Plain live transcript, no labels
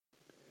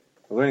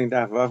We're learning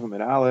Daf Vav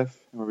and Aleph,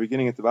 and we're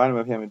beginning at the bottom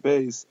of Hamid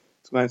Beis.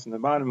 It's going from the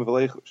bottom of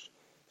Alechush.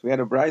 So we had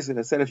a brayso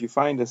that said if you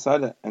find a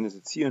sada and there's a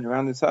tziyun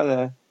around the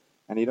sada,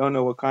 and you don't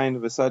know what kind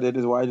of a sada it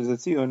is, why there's a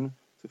tziyun.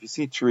 So if you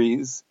see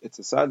trees, it's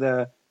a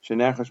sada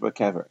shenechash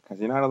b'kever, because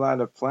you're not allowed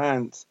to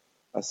plant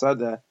a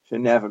sada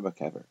shenevad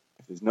b'kever.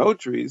 If there's no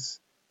trees,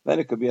 then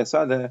it could be a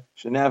sada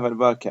shenevad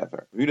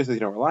b'kever. If you just says you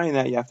don't rely on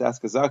that, you have to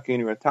ask a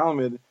zaken or a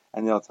talmud,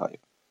 and they'll tell you.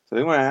 So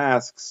the Gemara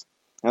asks.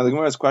 Now the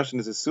Gemara's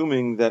question is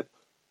assuming that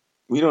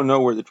we don't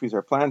know where the trees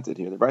are planted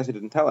here. The brayso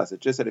didn't tell us.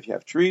 It just said if you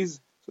have trees,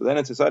 so then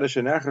it's a sada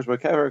shenechash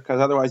b'kever, because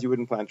otherwise you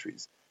wouldn't plant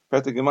trees.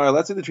 But the Gemara,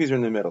 let's say the trees are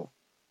in the middle.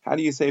 How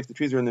do you say if the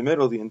trees are in the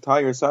middle, the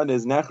entire sada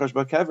is nechash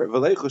b'kever?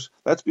 V'leichush,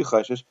 let's be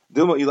chashish.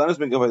 Dilma ilanos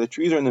ben gavai, the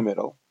trees are in the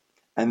middle.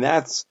 And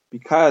that's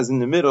because in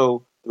the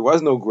middle, there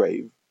was no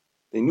grave.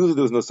 They knew that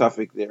there was no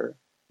suffix there.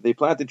 They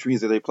planted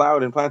trees there. They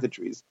plowed and planted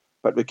trees.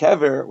 But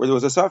b'kever, where there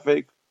was a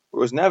suffix, where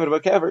it was never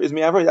b'kever, is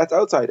mi'avar, that's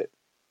outside it.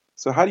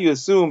 So how do you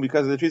assume,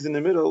 because of the trees in the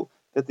middle,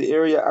 that the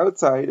area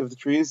outside of the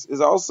trees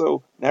is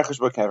also nechash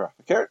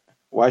b'kever?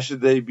 Why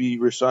should they be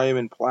rishayim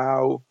and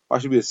plow? Why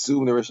should we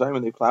assume they were rishayim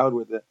when they plowed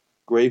where the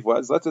grave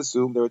was? Let's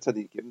assume they were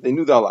tzaddikim. They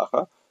knew the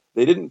halacha.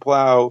 They didn't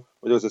plow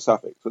where there was a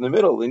suffix. So in the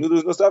middle, they knew there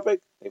was no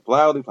suffix. They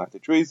plowed, they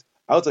planted trees.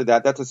 Outside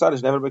that, that's a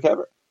sadish never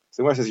b'kever. So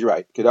the Gemara says, you're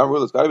right. Kedar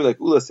rule, it's got to be like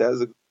Ula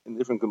says in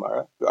different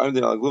Gemara.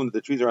 That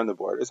the trees are on the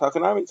borders.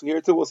 Hakanami. So here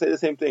too, we'll say the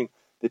same thing.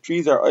 The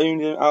trees are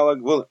ala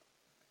gvulim.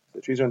 The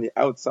trees are on the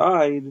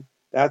outside.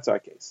 That's our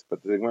case.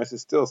 But the Gemara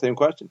says still, same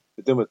question.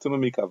 Maybe the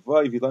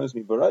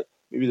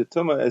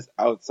tumah is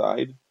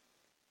outside.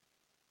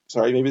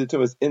 Sorry, maybe the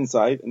tumah is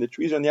inside, and the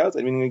trees are on the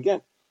outside. Meaning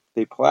again,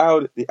 they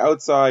plowed the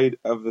outside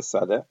of the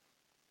sada.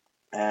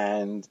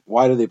 And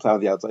why do they plow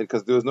the outside?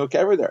 Because there was no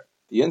kever there.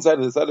 The inside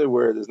of the sada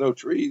where there's no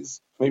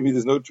trees, maybe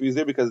there's no trees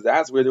there because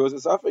that's where there was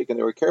a suffix, and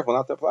they were careful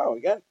not to plow.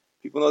 Again,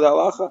 people know the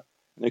halacha,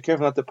 and they're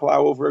careful not to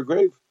plow over a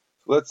grave.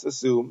 So let's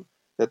assume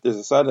that there's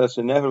a sada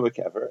shenever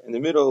b'kever. In the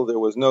middle there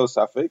was no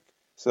suffix.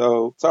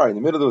 So, in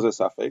the middle there was a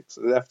suffix,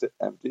 so they left it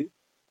empty.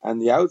 And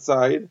the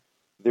outside,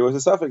 there was a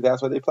suffix,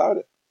 that's why they plowed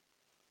it.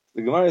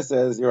 The Gemara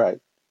says, you're right.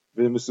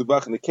 And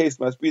the case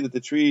must be that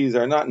the trees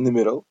are not in the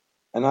middle,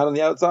 and not on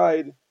the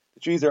outside. The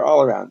trees are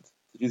all around.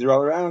 The trees are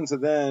all around, so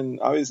then,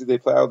 obviously, they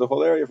plowed the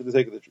whole area for the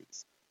sake of the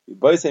trees.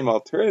 By saying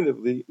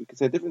alternatively, we could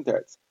say different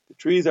terms. The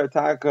trees are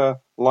taka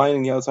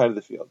lining the outside of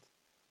the field.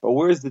 But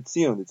where's the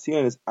tzion? The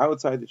tzion is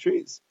outside the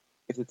trees.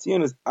 If the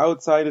tzion is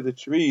outside of the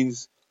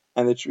trees,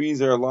 and the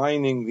trees are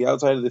lining the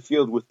outside of the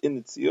field within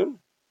the tziyun,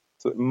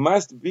 so it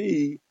must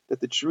be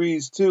that the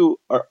trees too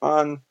are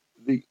on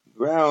the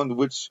ground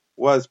which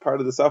was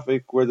part of the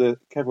suffix where the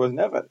kever was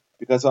never.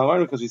 Because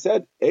we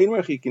said, you're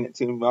not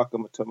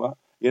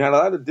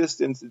allowed to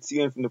distance the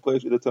tziyun from the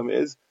place where the tumah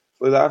is,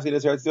 so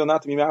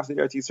not to be mafsid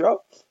Eretz Yisrael.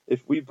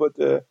 If we put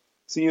the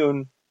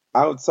tziyun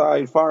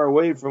outside, far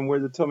away from where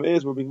the tumah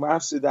is, we're being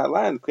mafsid that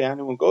land.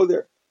 Kohanim won't go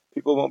there.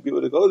 People won't be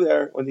able to go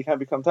there when they can't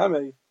become tamei,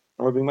 and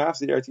we're being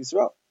mafsid Eretz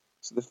Yisrael.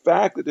 So the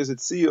fact that there's a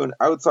tziyun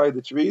outside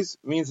the trees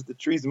means that the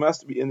trees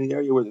must be in the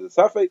area where there's a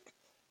suffix,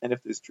 and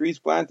if there's trees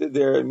planted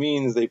there, it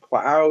means they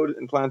plowed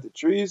and planted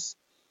trees,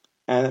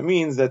 and it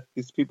means that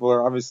these people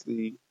are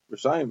obviously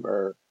rishayim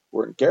or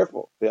weren't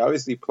careful. They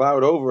obviously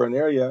plowed over an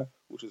area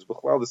which is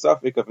b'chlal the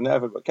suffix of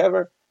nevad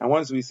b'kever, and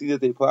once we see that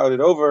they plowed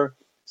it over,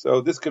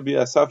 so this could be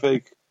a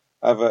suffix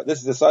of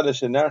this is a sada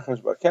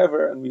shenechash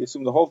b'kever, and we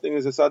assume the whole thing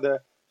is a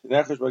sada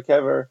shenechash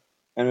b'kever,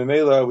 and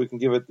memela we can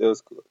give it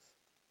those clues.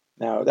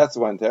 Now, that's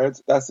one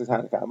teretz. That's the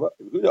kind of kamba.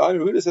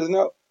 Yehuda says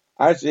no.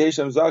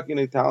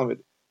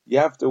 You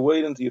have to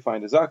wait until you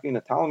find a zakin,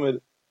 a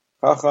talmud,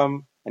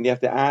 chacham, and you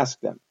have to ask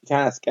them. You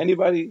can't ask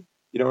anybody.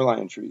 You don't rely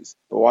on trees.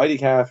 But why do you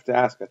have to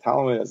ask a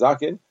talmud, a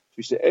zakin?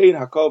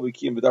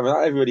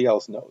 Not everybody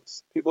else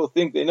knows. People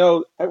think they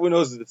know. Everyone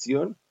knows the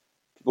tziyun.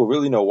 People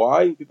really know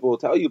why. People will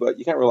tell you, but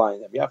you can't rely on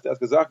them. You have to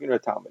ask a zakin or a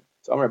talmud.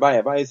 So Amar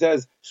Abaye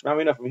says, Shema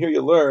Mina, from here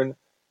you learn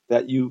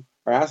that you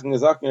are asking a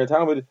zakin or a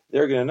talmud,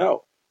 they're going to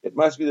know. It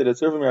must be that a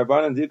tzurvim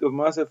rabbanan dik of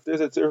masa. If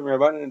there's a tzurvim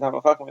rabbanan in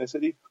Talmud Chacham in the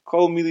city,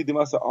 kol mili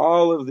dimasa,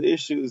 all of the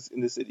issues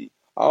in the city,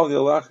 all of the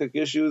halachic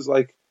issues,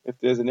 like if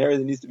there's an area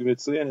that needs to be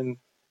mitzuyan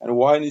and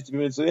why it needs to be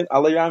mitzuyan,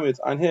 alayam, it's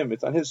on him,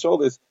 it's on his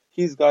shoulders.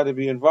 He's got to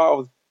be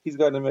involved. He's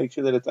got to make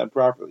sure that it's done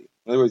properly.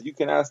 In other words, you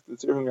can ask the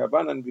tzurvim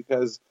rabbanan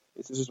because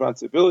it's his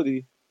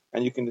responsibility,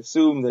 and you can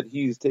assume that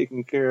he's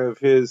taking care of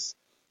his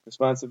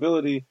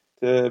responsibility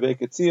to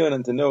make a tziyun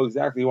and to know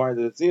exactly why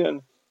there's a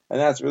tziyun, and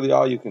that's really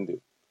all you can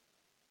do.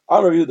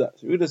 Amar Yehuda.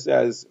 So Yehuda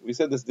says, we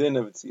said this din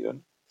of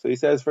tziyun. So he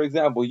says, for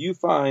example, you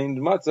find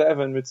matzah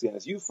evan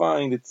mitziyanis. You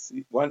find it's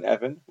one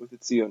evan with a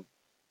tziyun.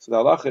 So the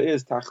halacha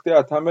is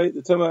tachtea tamei,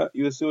 the tumah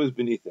you assume is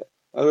beneath it.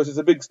 In other words, it's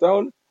a big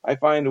stone. I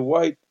find a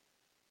white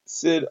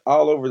sid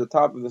all over the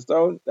top of the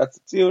stone. That's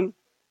the tziyun.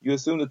 You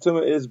assume the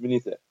tumah is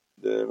beneath it.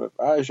 The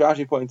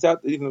Rashi points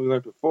out that even though we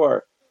learned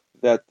before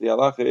that the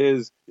halacha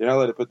is you're not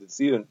allowed to put the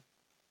tziyun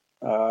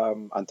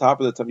on top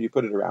of the tumah, you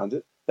put it around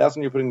it. That's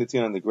when you're putting the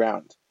tziyun on the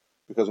ground.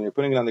 Because when you're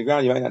putting it on the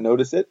ground, you might not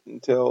notice it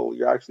until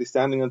you're actually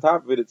standing on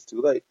top of it. It's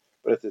too late.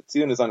 But if the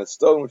tzion is on a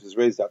stone which is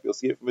raised up, you'll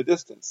see it from a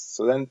distance.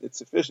 So then it's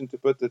sufficient to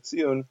put the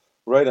tzion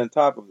right on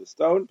top of the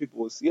stone. People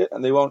will see it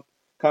and they won't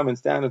come and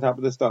stand on top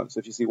of the stone. So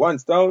if you see one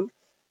stone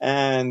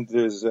and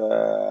there's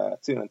a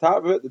tzion on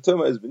top of it, the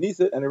tumah is beneath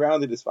it and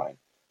around it is fine.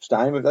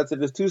 Shtaim, if that's it,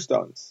 there's two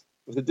stones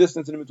with a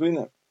distance in between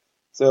them.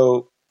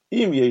 So so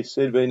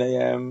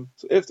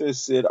if there's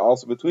sid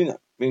also between them,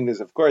 meaning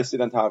there's of course sid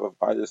on top of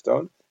either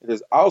stone, if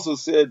there's also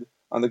sid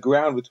on the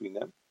ground between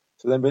them,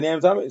 so then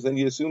b'nayim tummy, then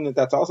you assume that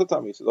that's also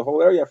tummy. So the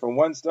whole area from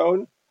one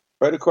stone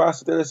right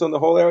across the other stone, the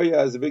whole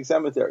area is a big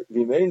cemetery. But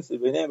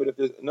if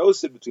there's no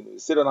sid between them,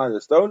 sid on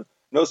either stone,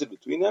 no sid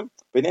between them,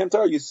 b'nayim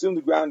tar, you assume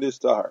the ground is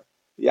tahar.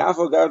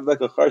 Yafal gad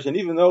like a charsh, and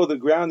even though the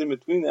ground in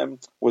between them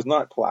was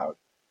not plowed.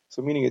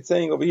 So meaning it's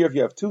saying over here, if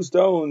you have two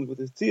stones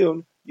with a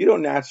tzion, you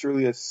don't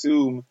naturally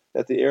assume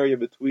that the area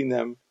between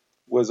them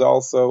was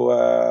also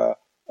a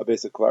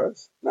basic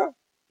klaris. No.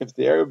 If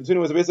the area between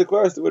them was a basic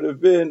klaris, there would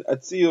have been a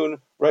tzion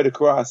right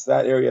across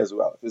that area as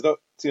well. If there's no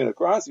tzion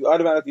across, you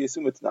automatically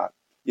assume it's not.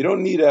 You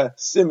don't need a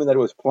simon that it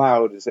was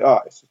plowed to say,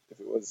 if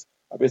it was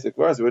a basic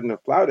klaris, it wouldn't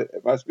have plowed it.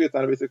 It must be, it's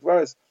not a basic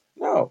klaris.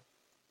 No.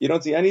 You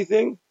don't see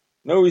anything,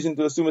 no reason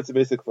to assume it's a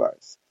basic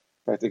klaris.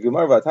 In fact, the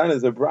Gemara Vatan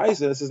is a brisa.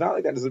 This is not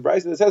like that. It's a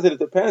brisa that says that it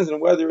depends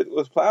on whether it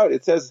was plowed.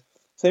 It says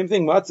same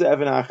thing. Matzah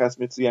even achas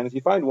mitzion. If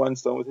you find one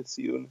stone with a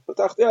tziyun,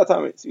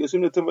 so you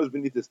assume the tumah is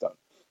beneath the stone.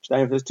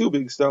 If there's two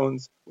big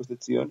stones with the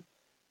tziyun,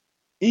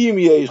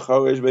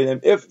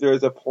 if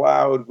there's a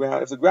plowed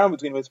ground, if the ground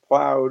between them is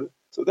plowed,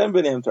 so then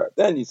b'nayim tar.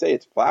 Then you say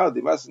it's plowed.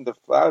 They mustn't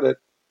have plowed it.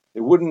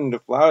 They wouldn't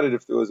have plowed it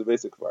if there was a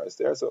basic forest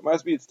there. So it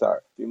must be it's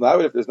tar. If you plow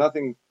it, if there's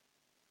nothing,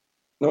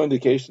 no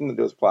indication that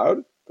it was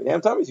plowed. But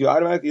you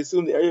automatically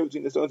assume the area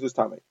between the stones was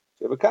tamei.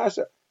 So you have a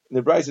kasha. In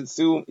the Bryce, it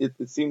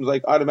seems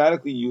like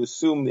automatically you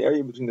assume the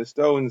area between the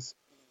stones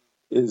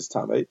is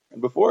tamei.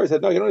 And before I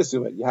said, no, you don't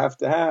assume it. You have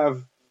to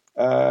have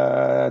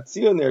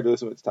tzion there to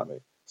assume it's tamei.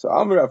 So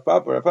Amr Rav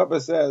Papa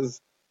says,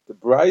 the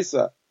Bryce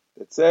that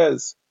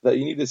says that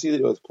you need to see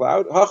that it was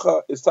plowed,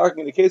 Hacha is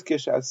talking in the case,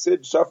 Kisha,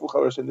 Sid, Shafu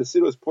Charash, and the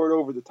Sid was poured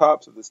over the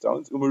tops of the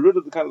stones. Umarud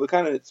the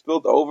kind of it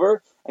spilled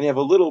over, and you have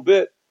a little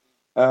bit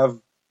of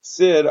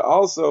Sid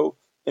also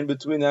in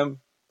between them,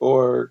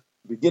 or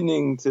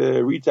beginning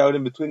to reach out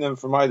in between them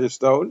from either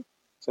stone.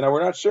 So now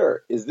we're not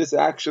sure. Is this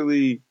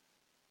actually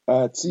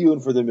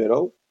tziyun for the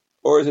middle?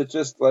 Or is it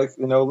just like,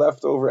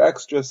 leftover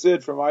extra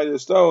sid from either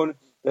stone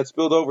that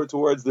spilled over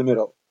towards the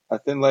middle? A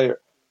thin layer.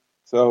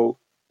 So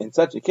in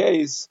such a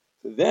case,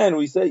 then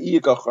we say,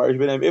 if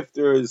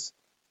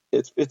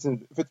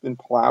it's been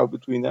plowed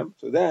between them,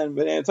 so then,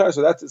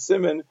 so that's a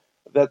siman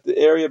that the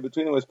area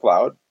between them was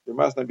plowed. There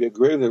must not be a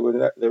grave, they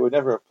would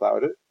never have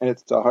plowed it, and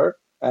it's tahar.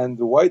 And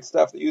the white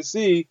stuff that you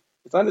see,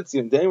 it's on the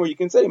tziyun, then where you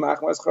can say,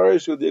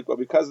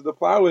 because of the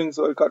plowing,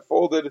 so it got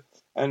folded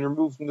and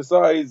removed from the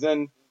sides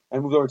and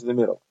moved over to the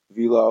middle.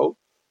 Vilo.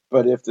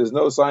 But if there's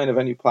no sign of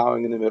any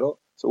plowing in the middle,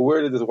 so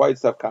where did this white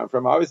stuff come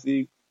from?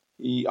 Obviously,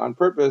 he, on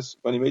purpose,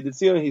 when he made the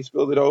tziyun, he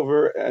spilled it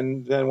over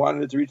and then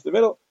wanted it to reach the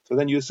middle. So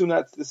then you assume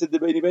that's the sid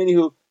debeini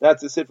beinihu,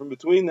 that's the sid from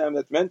between them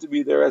that's meant to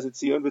be there as a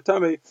tziyun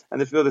v'tamei,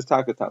 and the field is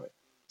takatame.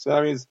 So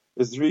that means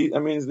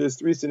there's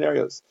three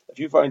scenarios. If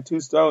you find two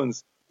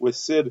stones with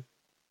sid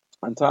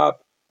on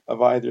top of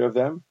either of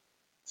them,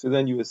 so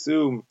then you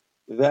assume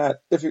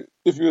that if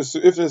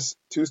there's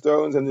two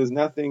stones and there's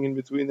nothing in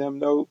between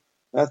them,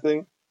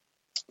 nothing,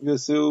 you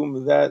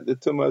assume that the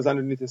tumah is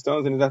underneath the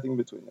stones and there's nothing in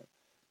between them.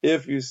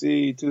 If you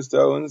see two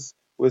stones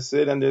with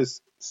sid and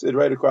there's sid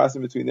right across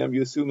in between them,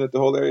 you assume that the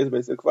whole area is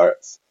basically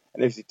kvaretz.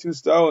 And if you see two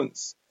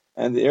stones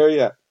and the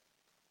area,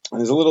 and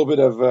there's a little bit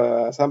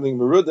of something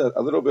meruda,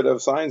 a little bit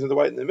of signs of the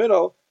white in the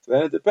middle, so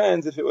then it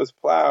depends if it was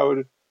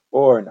plowed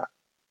or not.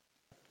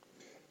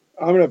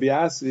 Rabbi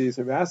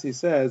Yassi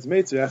says,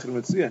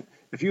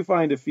 if you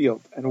find a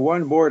field and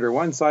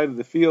one side of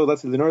the field,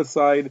 let's say the north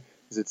side,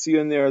 is a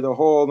tziyun there, the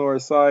whole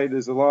north side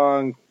is a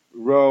long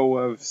row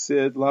of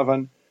sid,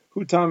 lavan,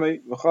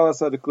 hutame,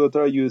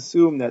 v'chalasad, you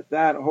assume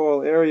that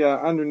whole area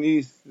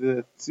underneath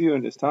the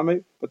tziyun is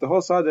tame, but the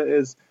whole side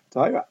is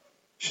tahira.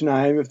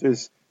 Shnaim, if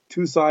there's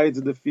two sides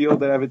of the field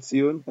that have a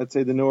tziyun, let's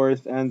say the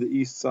north and the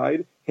east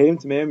side, heim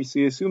tameim, so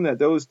you assume that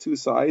those two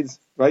sides,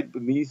 right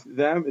beneath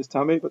them, is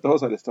tame, but the whole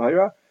side is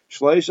tahira.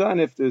 Shleisha, and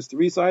if there's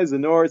three sides, the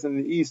north and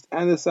the east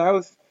and the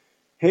south,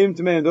 heim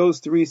tameim, those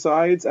three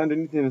sides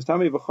underneath him is tame,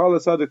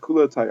 v'chalasad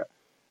kula tahira.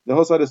 The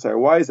whole side is tahira.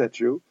 Why is that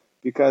true?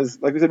 Because,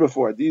 like we said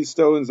before, these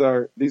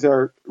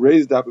are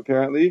raised up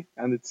apparently,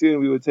 and the tziyun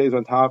we would say is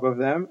on top of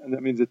them, and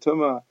that means the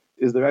tumah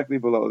is directly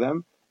below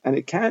them. And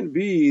it can't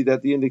be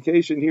that the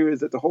indication here is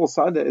that the whole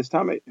sada is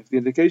tamei. If the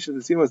indication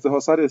of the tziyun was the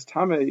whole sada is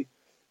tamei,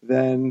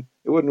 then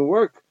it wouldn't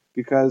work,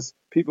 because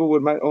people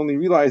might only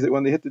realize it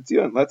when they hit the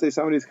tziyun. Let's say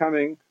somebody's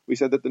coming, we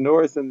said that the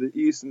north and the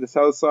east and the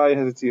south side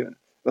has a tziyun.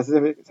 Let's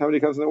say somebody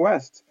comes from the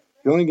west.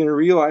 He's only going to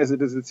realize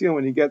it is a tziyun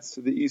when he gets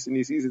to the east and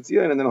he sees a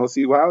tziyun, and then he'll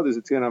see, wow, there's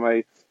a tziyun on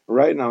my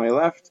right and on my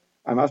left.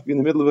 I must be in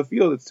the middle of a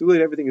field. It's too late.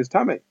 Everything is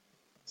tamei.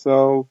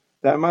 So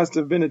that must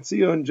have been a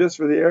tziyun just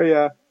for the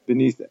area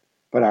beneath it.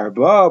 But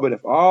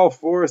if all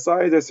four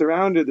sides are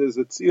surrounded, there's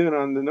a tziyun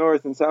on the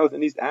north and south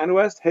and east and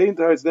west, then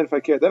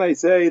I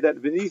say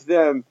that beneath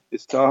them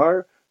is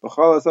tahar, and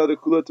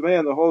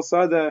the whole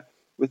sada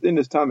within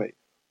is tameh.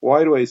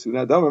 Why do I assume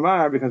that?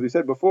 Because we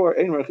said before,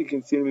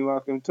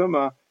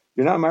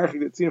 you're not marchik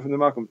the tziyun from the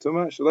makom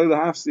tuma, shalei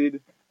lahafsid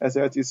as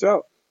Eretz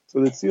Yisrael. So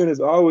the tziyun is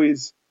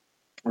always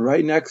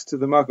right next to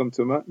the makom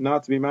tuma,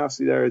 not to be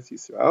mafsid Eretz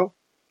Yisrael.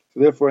 So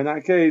therefore, in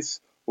that case,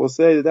 we'll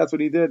say that that's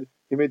what he did.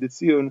 He made the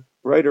tziyun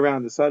right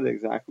around the sada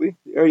exactly.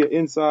 The area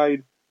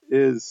inside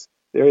is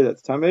the area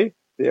that's tameh.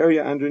 The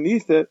area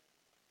underneath it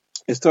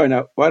is tahor.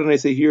 Now, why don't I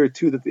say here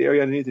too that the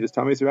area underneath it is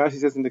tameh? So Rashi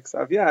says in the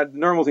Ksav Yad, the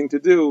normal thing to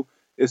do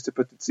is to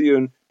put the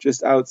tziyun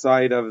just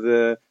outside of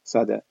the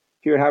sada.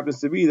 Here it happens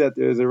to be that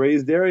there's a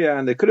raised area,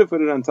 and they could have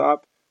put it on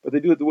top, but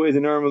they do it the way they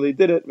normally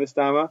did it,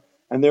 mistama,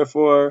 and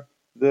therefore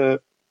we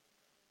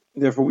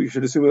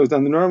should assume it was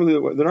done the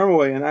normal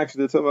way, and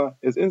actually the tumah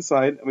is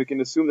inside, and we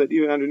can assume that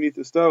even underneath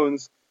the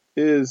stones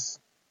is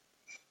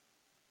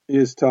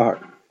tahar.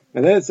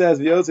 And then it says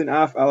v'yotzin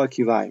af ala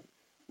kilayim.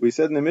 We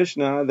said in the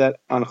Mishnah that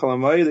on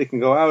Cholamayim they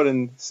can go out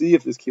and see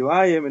if there's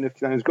kilayim, and if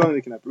kilayim is growing,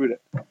 they can uproot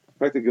it. In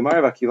fact, the Gemara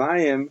about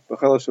kilayim,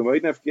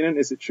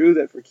 is it true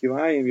that for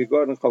kilayim you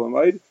go out on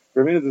Cholamayim?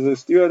 For a minute, there's a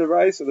steer of the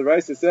rice, so the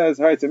rice it says,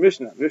 hi, it's a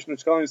Mishnah. Mishnah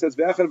Shkalim says,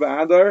 Be'achad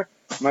ba'adar,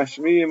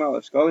 mashmiyim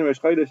ala Shkalim, Rosh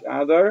Chodesh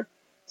adar.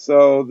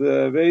 So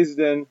the Beis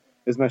Din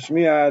is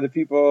mashmiya, the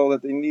people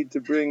that they need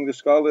to bring the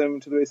Shkalim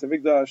to the Beis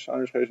HaMikdash. On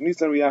Rosh Chodesh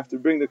Nisan, we have to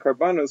bring the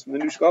karbanos from the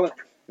new Shkalim.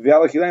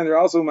 V'ala kilayim, they're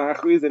also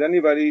ma'achriz that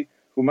anybody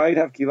who might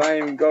have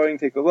kilayim going,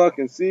 take a look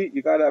and see,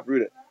 you gotta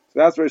uproot it. So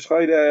that's Rosh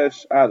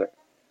Chodesh adar.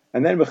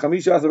 And then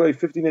B'chamisha Asar, about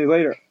 15 days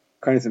later,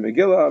 Karnis and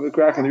Megillah,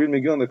 B'krachim, they read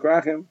Megillah and the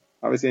Krachim,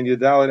 obviously in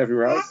Yadal and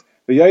everywhere else.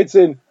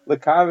 V'yaitzin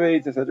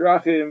l'kaveh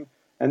tesadrachim,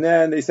 and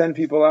then they send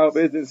people out.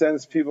 Beis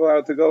sends people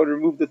out to go to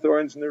remove the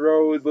thorns from the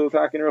roads,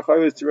 l'utakin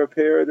rechayos to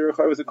repair the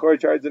rechayos, the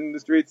courtyards in the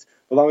streets,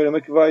 along with the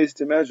mikvahs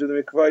to measure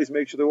the mikvahs,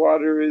 make sure the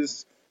water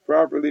is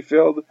properly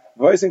filled.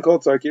 V'yaitzin kol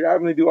tzarki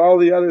rabim, they do all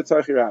the other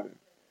tzarki rabim.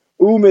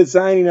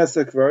 U'mitzayin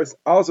asakvars,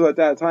 also at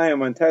that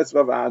time on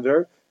Tesvav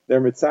Adar,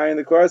 they're mitzayin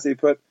the course, they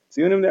put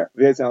tziyunim there.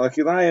 V'yaitzin ala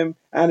kilayim,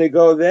 and they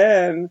go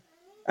then.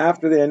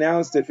 After they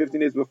announced it 15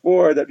 days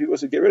before that people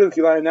should get rid of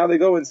kilayim, now they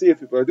go and see if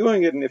people are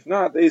doing it, and if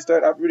not, they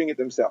start uprooting it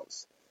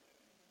themselves.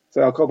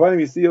 So Al Kolpanim,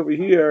 you see over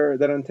here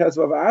that on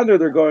Tesvav Adar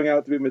they're going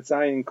out to be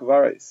mitzayin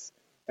kvaris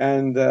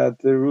and to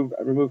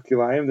remove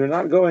kilayim. They're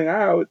not going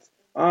out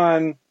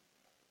on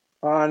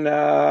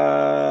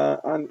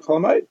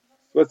Cholamayim.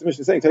 What's the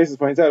Mishnah saying? Taisus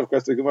points out, of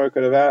course, the Gemara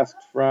could have asked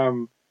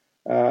from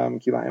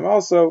kilayim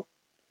also.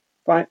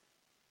 Fine.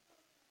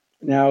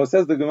 Now, it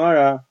says the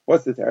Gemara,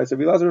 what's the teretz?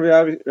 Rabbi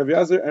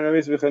Elazar and Rabbi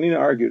Yisrael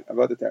argued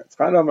about the teretz.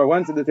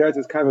 One said the teretz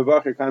is kind of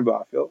bachir, kind of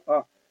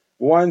ba'afil.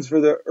 One's for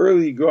the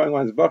early growing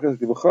ones, bachir,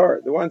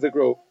 the ones that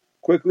grow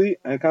quickly,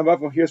 and kind of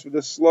ba'afil here's for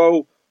the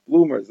slow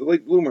bloomers, the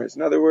late bloomers.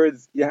 In other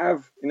words, you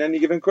have in any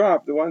given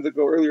crop the ones that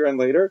go earlier and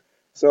later.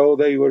 So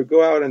they would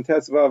go out and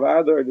test Vav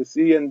Adar to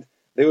see, and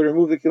they would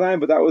remove the kilayim,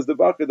 but that was the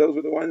bachir. Those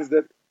were the ones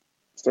that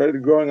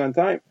started growing on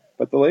time.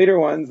 But the later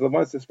ones, the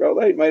ones that sprout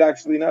late, might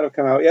actually not have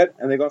come out yet,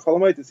 and they go on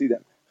Cholamayim to see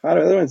them. The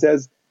other one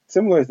says,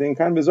 similar thing,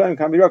 kan b'zoyim,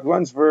 kan b'yirakos.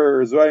 One's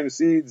for zoyim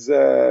seeds,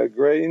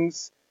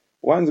 grains.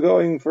 One's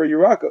going for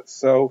yirakos.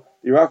 So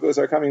the yirakos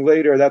are coming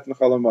later, that's in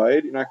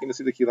Cholamayim. You're not going to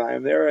see the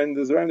kilayim there, and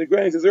the zoyim, the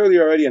grains, is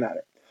earlier already in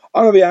Adar.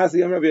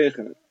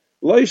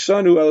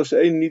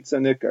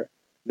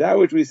 That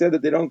which we said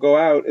that they don't go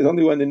out is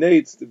only when the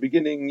nates, the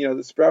beginning,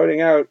 the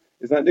sprouting out,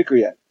 is not nikr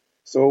yet.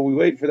 So we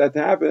wait for that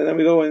to happen, and then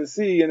we go and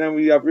see, and then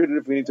we uproot it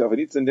if we need to. If it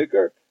needs a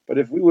nicker, but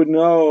if we would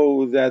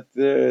know that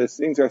the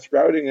things are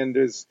sprouting and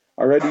there's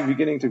already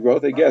beginning to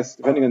growth, I guess,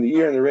 depending on the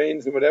year and the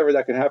rains and whatever,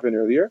 that could happen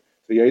earlier.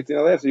 So you 18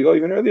 left, so you go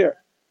even earlier.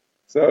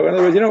 So in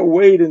other words, you don't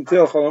wait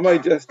until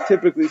Cholamayim. Just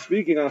typically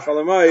speaking, on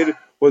Cholamayim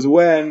was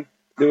when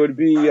there would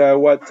be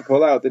what to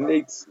pull out. The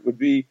nates would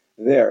be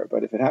there.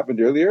 But if it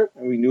happened earlier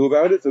and we knew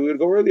about it, so we would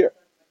go earlier.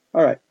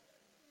 All right.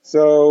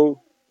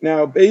 So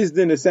now, Beis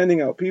Din is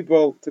sending out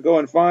people to go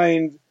and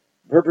find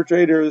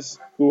perpetrators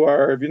who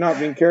are, if you're not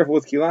being careful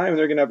with kilayim,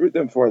 they're going to uproot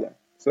them for them.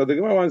 So the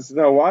Gemara wants to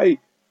know why.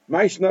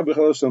 Why is it that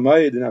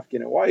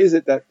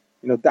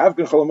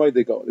Davkan Cholamayim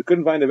they go? They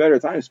couldn't find a better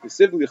time.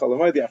 Specifically,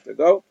 Cholamayim they have to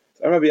go.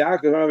 So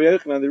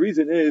the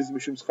reason is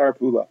Mishum Schar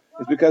Pula.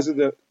 It's because of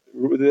the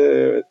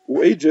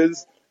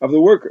wages of the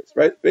workers,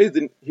 right? Beis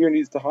Din here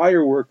needs to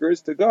hire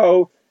workers to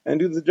go and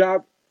do the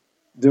job.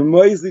 The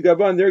Moizli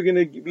Gaban, they're going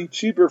to be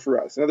cheaper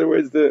for us. In other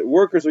words, the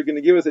workers are going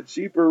to give us a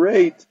cheaper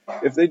rate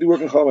if they do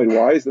work in Cholamayim.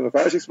 Why? So the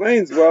Mefarish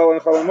explains, well,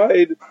 in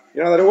Cholamayim,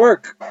 you're not allowed to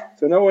work.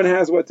 So no one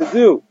has what to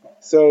do.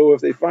 So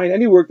if they find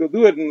any work, they'll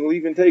do it, and it'll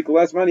even take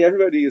less money.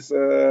 Everybody is,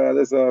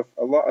 there's a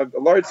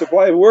large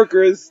supply of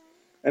workers,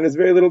 and there's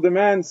very little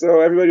demand,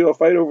 so everybody will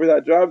fight over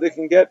that job. They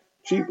can get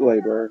cheap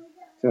labor.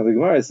 So the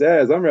Gemara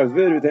says, from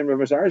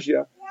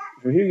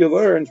here you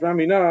learn, when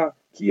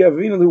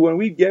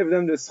we give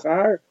them the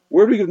schar,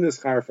 where do we give them the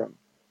schar from?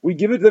 We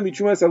give it to them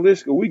Chumas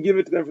Alishka. We give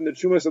it to them from the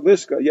Chumas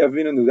Alishka.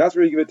 That's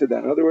where we give it to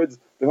them. In other words,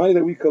 the money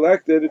that we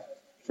collected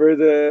for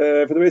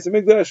the Beis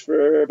Hamikdash,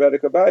 for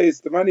Bedek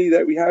Habayis, the money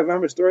that we have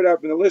stored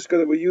up in the Lishka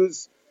that we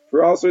use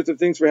for all sorts of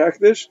things for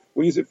Hekdesh,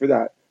 we use it for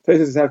that.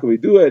 Taisus says, how can we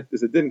do it?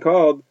 There's a din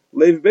called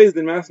Leiv Beis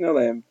Din Masna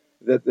Aleim,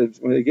 that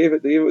when they gave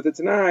it with the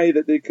Tanai,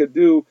 that they could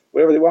do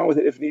whatever they want with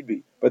it if need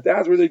be. But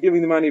that's where they're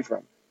giving the money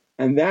from.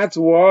 And that's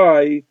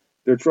why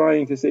they're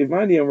trying to save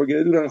money, and we're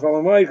going to do it on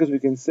Chol Hamoed because we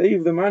can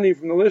save the money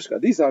from the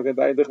Lishka. Because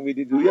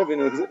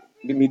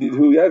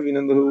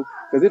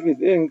if you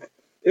think,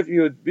 if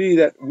you would be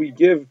that we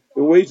give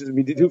the wages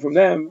mididhu from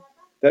them,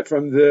 that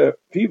from the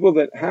people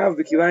that have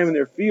the kilayim in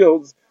their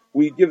fields,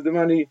 we give the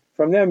money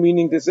from them,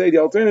 meaning to say the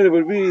alternative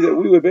would be that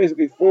we would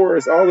basically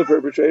force all the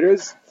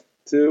perpetrators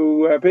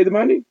to pay the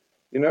money.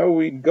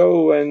 We'd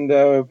go and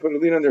put a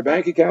lien on their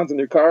bank accounts and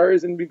their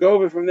cars, and we go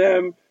over from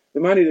them the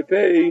money to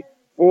pay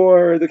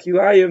for the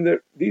kilayim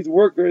that these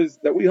workers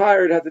that we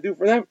hired had to do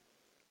for them.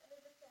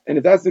 And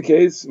if that's the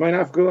case,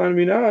 Minaya,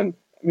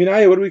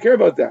 what do we care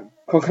about them?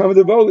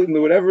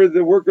 Whatever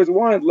the workers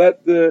want,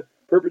 let the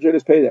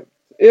perpetrators pay them.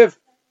 If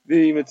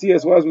the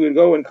Matthias was, we would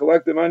go and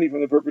collect the money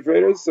from the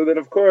perpetrators, so then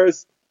of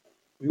course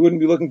we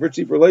wouldn't be looking for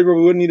cheaper labor,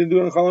 we wouldn't need to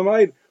do it in Chol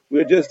Hamoed. We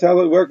would just tell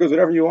the workers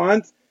whatever you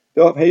want,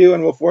 they'll pay you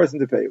and we'll force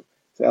them to pay you.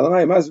 So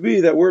Elamai, it must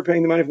be that we're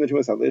paying the money from the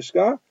Trumas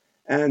HaLishka,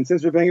 and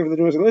since we're paying it from the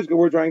Trumas HaLishka,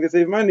 we're trying to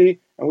save money,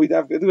 and we'd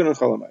have to do it in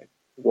Chol Hamoed.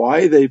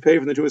 Why they pay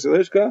from the Trumas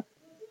HaLishka?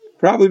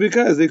 Probably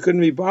because they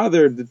couldn't be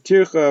bothered the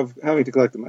tircha of having to collect the money.